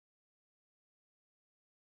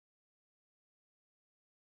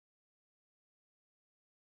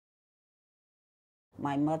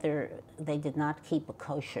my mother, they did not keep a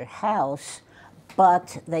kosher house,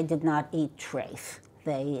 but they did not eat treyf.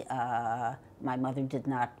 My mother did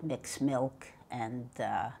not mix milk and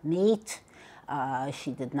meat.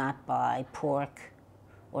 She did not buy pork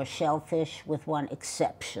or shellfish, with one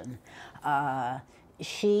exception.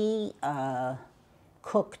 She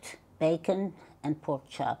cooked bacon and pork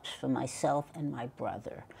chops for myself and my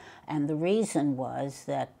brother. And the reason was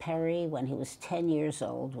that Perry, when he was 10 years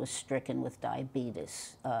old, was stricken with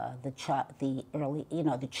diabetes. The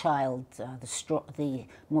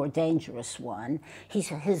more dangerous one.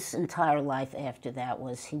 His entire life after that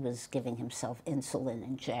was he was giving himself insulin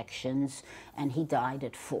injections, and he died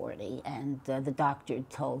at 40. And the doctor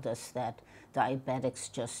told us that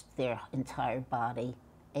diabetics, just their entire body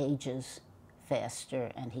ages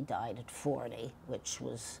faster, and he died at 40, which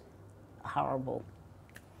was a horrible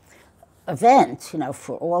event,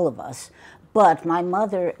 for all of us. But my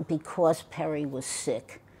mother, because Perry was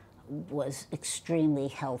sick, was extremely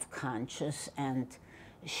health conscious, and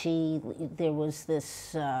there was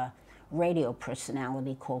this radio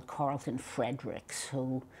personality called Carlton Fredericks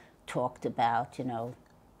who talked about,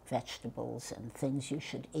 vegetables and things you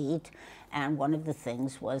should eat. And one of the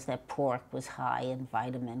things was that pork was high in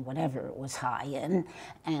vitamin, whatever it was high in,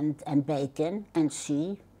 and bacon. And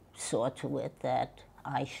she saw to it that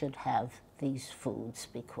I should have these foods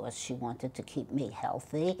because she wanted to keep me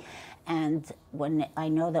healthy. And I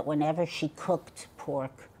know that whenever she cooked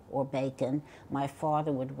pork or bacon, my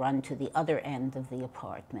father would run to the other end of the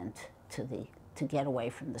apartment to get away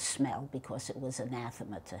from the smell, because it was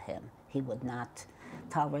anathema to him. He would not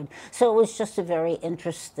tolerate. So it was just a very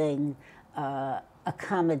interesting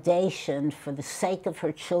accommodation. For the sake of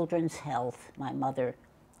her children's health, my mother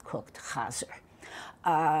cooked chazer.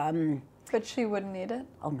 But she wouldn't eat it?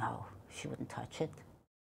 Oh no, she wouldn't touch it.